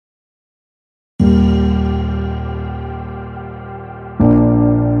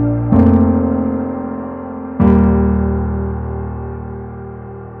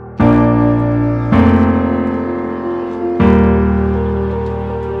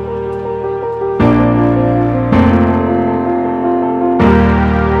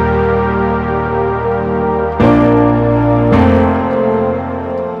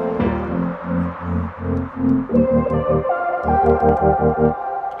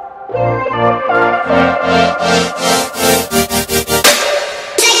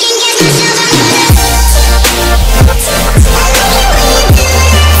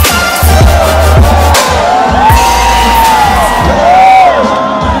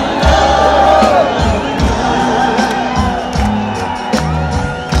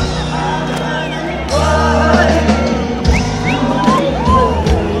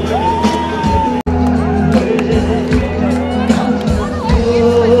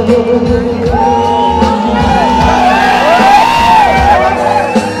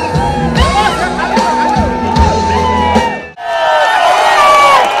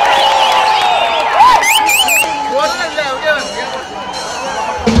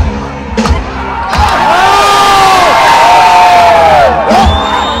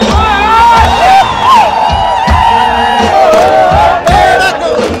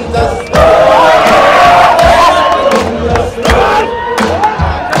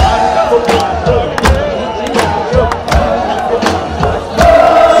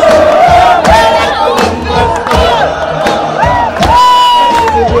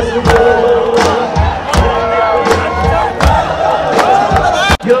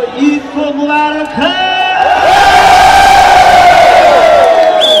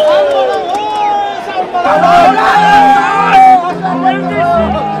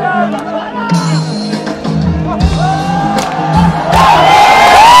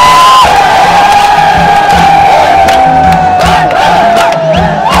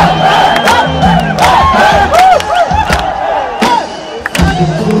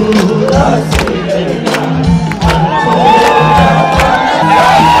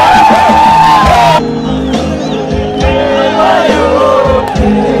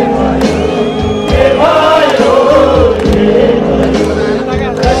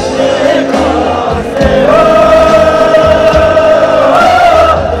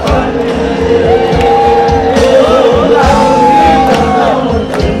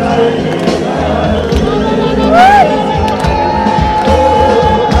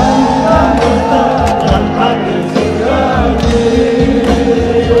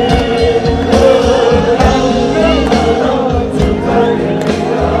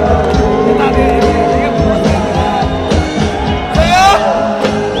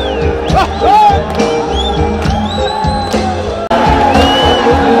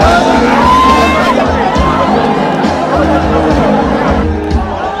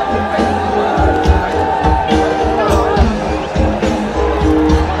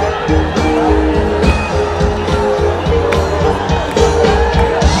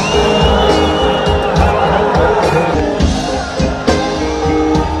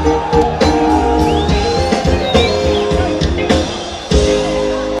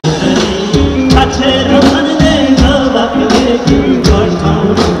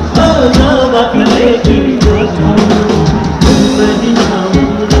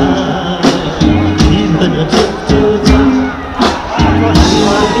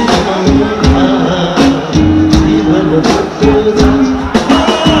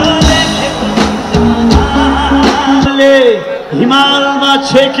हिमालमा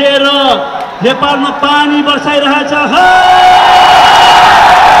छेकेर नेपालमा पानी बर्साइरहेछ।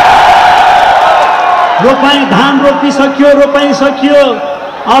 रोपाई धान रोपिसक्यो, रोपाई सकियो,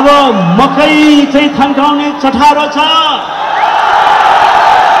 अब मकै चाहिँ थन्काउने चठारो छ,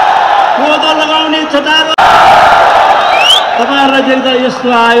 कोदो लगाउने चठारो। तपाईहरुलाई देख्दा यस्तो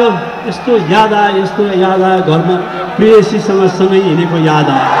आयो, यस्तो याद आयो घरमा प्रेयसीसँग सँगै हिँडेको याद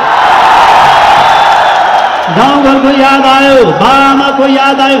आयो, गाउँघरको याद आयो, बाबामाको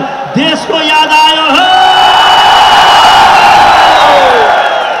याद आयो, देशको याद आयो।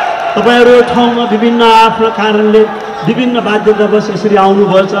 तपाईहरु ठाउँमा विभिन्न आफ्नो कारणले विभिन्न बाध्यतावश यसरी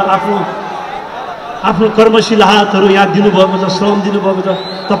आउनुभएको छ, आफ्नो कर्मशील हातहरू यहाँ दिनुभएको छ, श्रम दिनुभएको छ।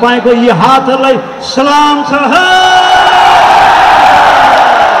 तपाईको यी हातहरूलाई सलाम छ।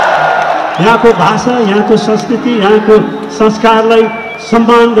 यहाँको भाषा, यहाँको संस्कृति, यहाँको संस्कारलाई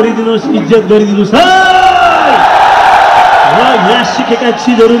सम्मान गरिदिनुहोस्, इज्जत गरिदिनुहोस्। र यहाँ सिकेका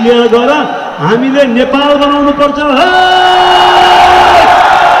चिजहरू लिएर गएर हामीले नेपाल बनाउनु पर्छ।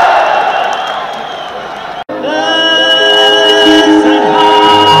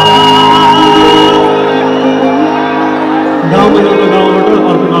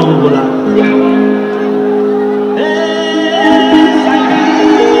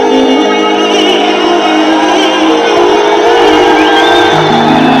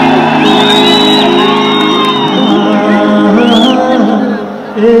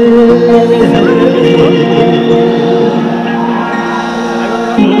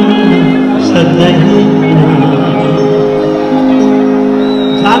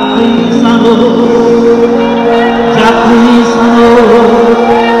 सानो जाति सानो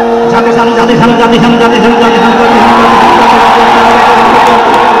जाति सानो जाति सानो जाति सानो जाति सानो जाति सानो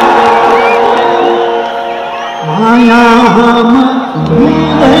मायामा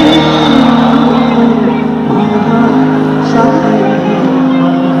मिल्दै साथै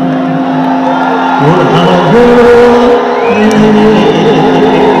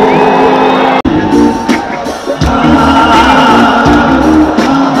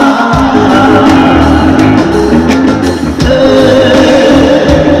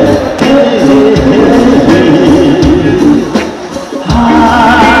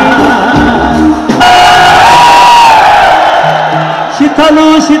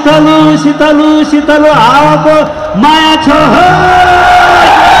शीतलु शीतलु शीतलु हावाको माया छ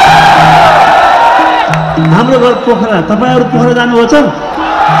हाम्रो घर पोखरा तपाईहरु पोखरा जानुभएको छ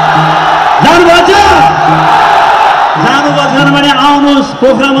जानुभएको छैन भने आउनुहोस्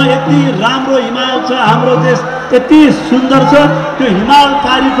पोखरामा यति राम्रो हिमाल छ हाम्रो देश यति सुन्दर छ त्यो हिमाल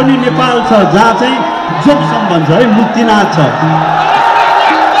पारी पनि नेपाल छ जहाँ चाहिँ जोमसम भन्छ है मुक्तिनाथ छ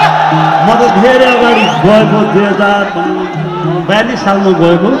म त धेरै अगाडि गएको 2042 सालमा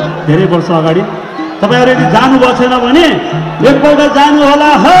गएको धेरै वर्ष अगाडि तपाईहरु यदि जानुभएको छैन भने एकपल्ट जानु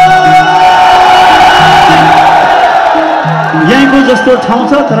होला यहीँको जस्तो ठाउँ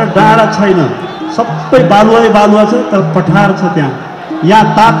छ तर डाँडा छैन सबै बालुवा बालुवा छ तर पठार छ त्यहाँ यहाँ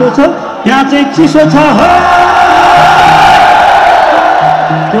तातो छ त्यहाँ चाहिँ चिसो छ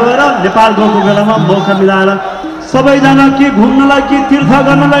त्यो भएर नेपाल गएको बेलामा मौका मिलाएर सबैजना के घुम्नलाई के तीर्थ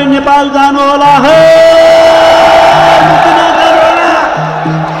गर्नलाई नेपाल जानु होला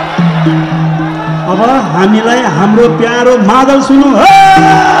अब हामीलाई हाम्रो प्यारो मादल सुन्नु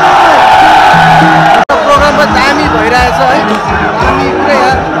प्रोग्राममा दामी भइरहेछ है हामी पुरै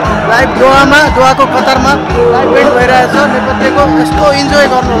लाइभ दोहाको कतारमा लाइभ बेन्ड भइरहेछ नेपथ्यको यस्तो इन्जोय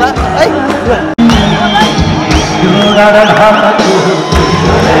गर्नु होला है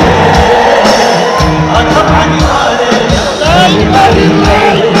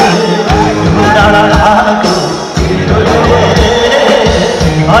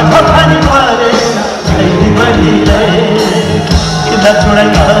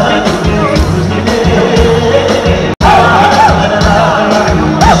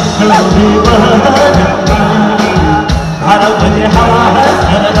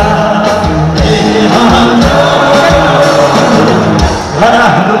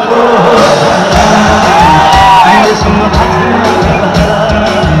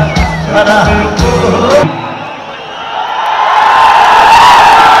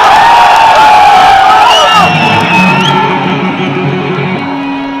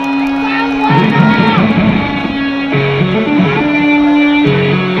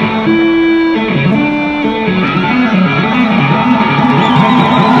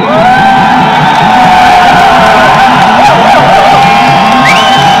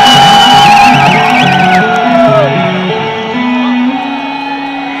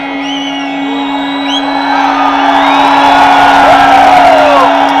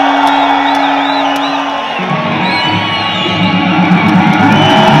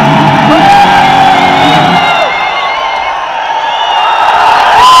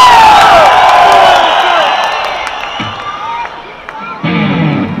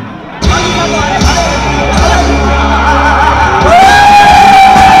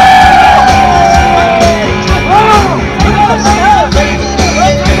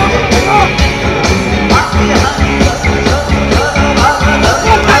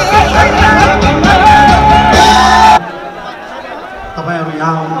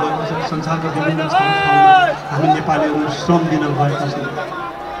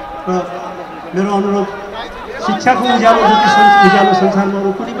मेरो अनुरोध शिक्षाको उज्यालो जति उज्यालो संसारमा अरू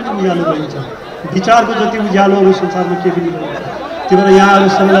कुनै पनि उज्यालो गरिन्छ विचारको जति उज्यालोहरू संसारमा के पनि गरिन्छ त्यही भएर यहाँहरू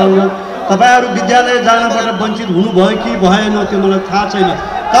सबैलाई तपाईहरु विद्यालय जानबाट वञ्चित हुनुभयो कि भएन त्यो मलाई थाहा छैन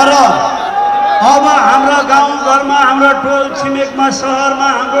तर अब हाम्रो गाउँ घरमा हाम्रो टोल छिमेकमा शहरमा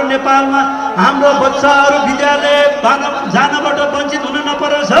हाम्रो नेपालमा हाम्रो बच्चाहरू विद्यालय जानबाट वञ्चित हुन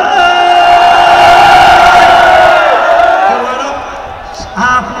नपरोस्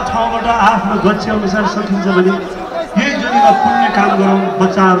आफ्नो ठाउँबाट आफ्नो गच्छे अनुसार सकिन्छ भने यही जग्गामा पुण्य काम गरौँ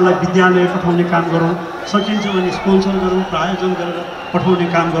बच्चाहरूलाई विद्यालय पठाउने काम गरौँ सकिन्छ भने स्पोन्सर गरौँ प्रायोजन गरेर पठाउने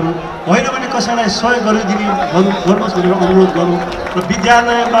काम गरौँ होइन भने कसैलाई सहयोग गरिदिने गर्नुहोस् भनेर अनुरोध गरौँ र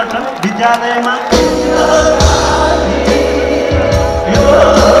विद्यालयबाट विद्यालयमा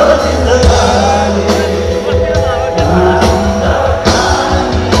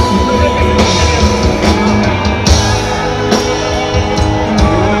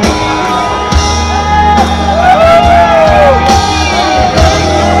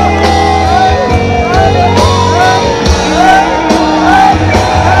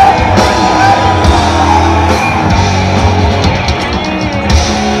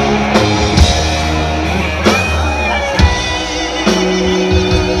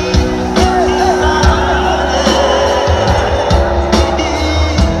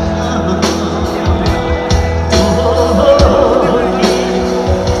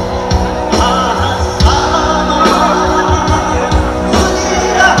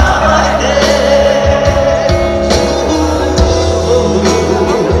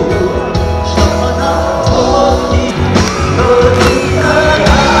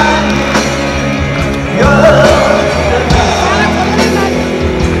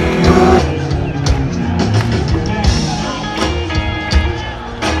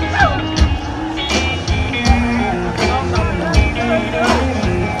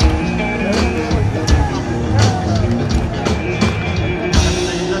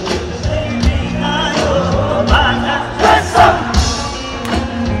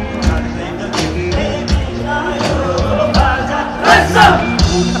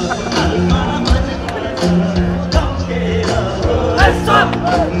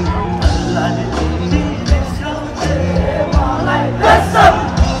अब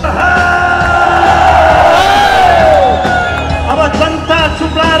जनता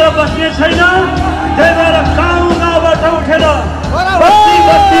चुप्लाएर बस्ने छैन, त्यही भएर गाउँबाट उठेर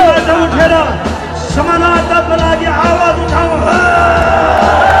बस्तीबाट उठेर समानताको लागि आवाज उठाउँ,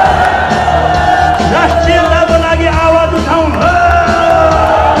 राष्ट्रियताको लागि आवाज उठाउँ,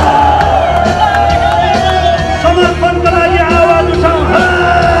 समर्पणको लागि आवाज उठाउँ,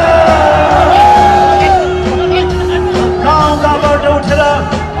 गाउँबाट उठेर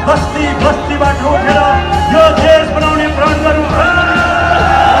बस्तीबाट उठेर यो देश बनाउने प्रण गरौँ।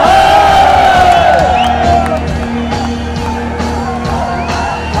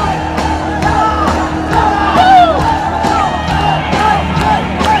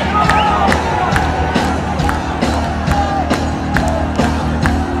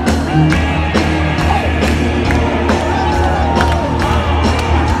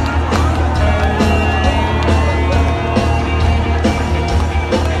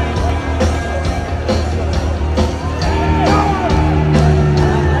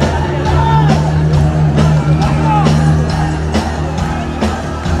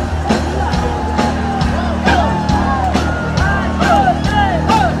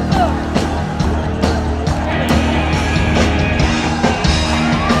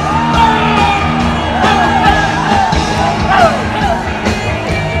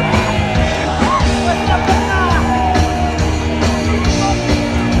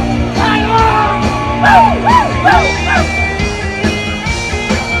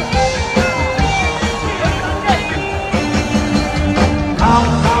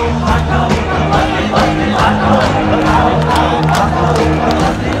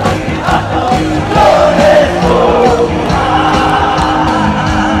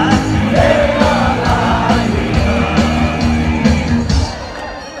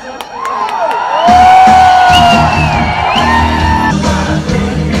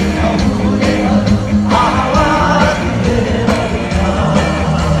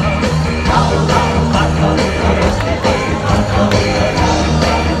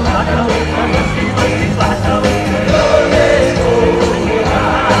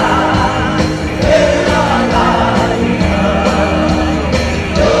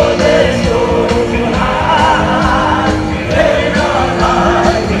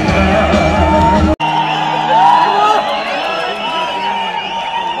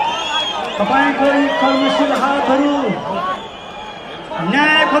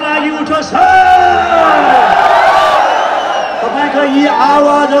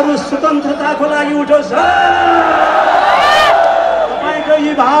 स्वतन्त्रताको लागि उठोस्, तपाईको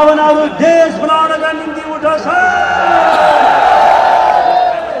यी भावनाहरू देश बनाउनका निम्ति उठोस्।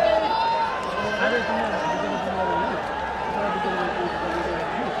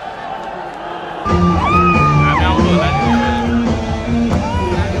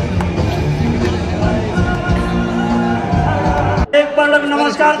 एकपल्ट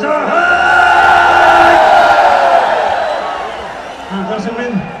नमस्कार छ।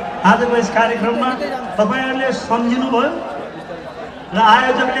 आजको यस कार्यक्रममा तपाईहरुले सम्झिनुभयो र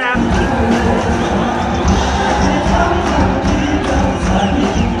आयोजकले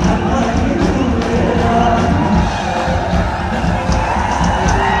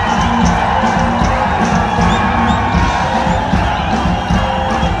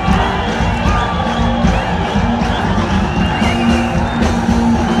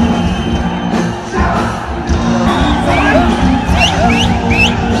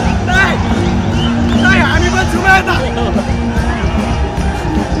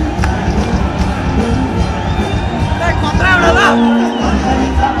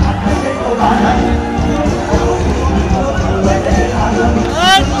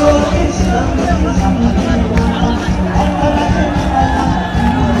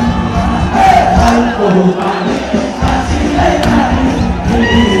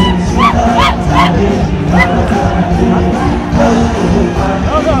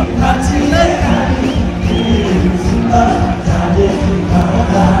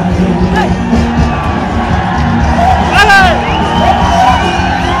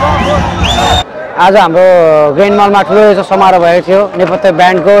आज हाम्रो ग्रेन्ड मलमा ठुलो एउटा समारोह भएको थियो। नेपथ्य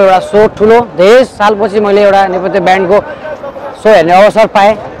ब्यान्डको एउटा सो ठुलो, धेरै सालपछि मैले एउटा नेपथ्य ब्यान्डको सो हेर्ने अवसर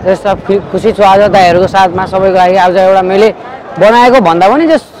पाएँ। त्यसमा खुसी छु आज दाइहरूको साथमा सबैको लागि। आज एउटा मैले बनाएको भन्दा पनि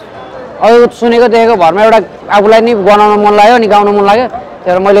जस अरू सुनेको देखेको भरमा एउटा आफूलाई नि बनाउन मन लाग्यो अनि गाउन मन लाग्यो।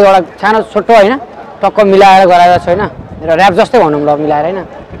 त्यही भएर मैले एउटा सानो छोटो होइन टक्क मिलाएर गराएको छु होइन, मेरो ऱ्याप जस्तै भनौँ ल मिलाएर होइन।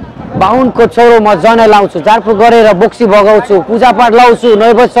 बाहुनको छोरो म जनै लाउँछु, झारफुक गरेर बोक्सी बगाउँछु, पूजापाठ लाउँछु,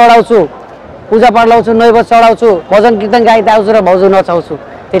 नैवेद्य चढाउँछु, पूजापाठ लाउँछु, नैवेद्य चढाउँछु, भजन कीर्तन गाई दाउँछु र भाउजू नचाउँछु।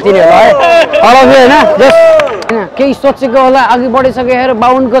 त्यति नै होला है all of you हैन जस्ट हैन केही सोचेको होला अघि बढिसके हेर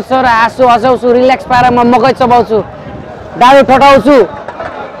बाउनको छ र हाँसो हँसाउँछु रिल्याक्स पाएर म मकै चबाउँछु दारू ठटाउँछु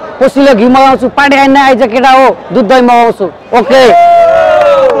कोसीले घी मगाउँछु पार्टी खान आइज केटा हो दुध दही मगाउँछु okay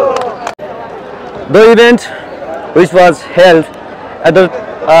The event which was held at the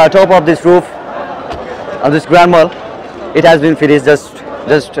top of this roof of this grand mall, it has been finished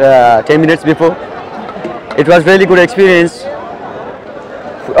just 10 minutes before. It was really good experience.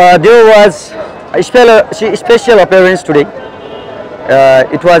 There was a special appearance today.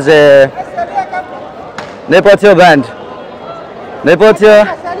 It was a Nepathya Band. Nepathya,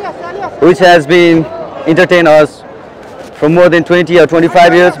 which has been entertaining us for more than 20 or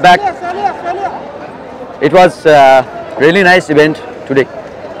 25 years back. It was a really nice event today.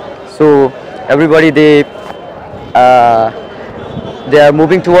 So everybody they are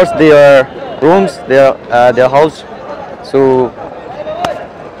moving towards their rooms, their house. So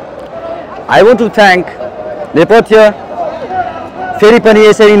I want to thank Nepathya फेरि पनि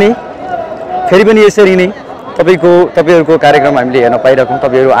यसरी नै तपाईहरुको कार्यक्रम हामीले हेर्न पाइराखौं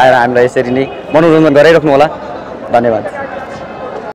तपाईहरु आएर हामीलाई यसरी नै मनोरञ्जन गराइराख्नु होला धन्यवाद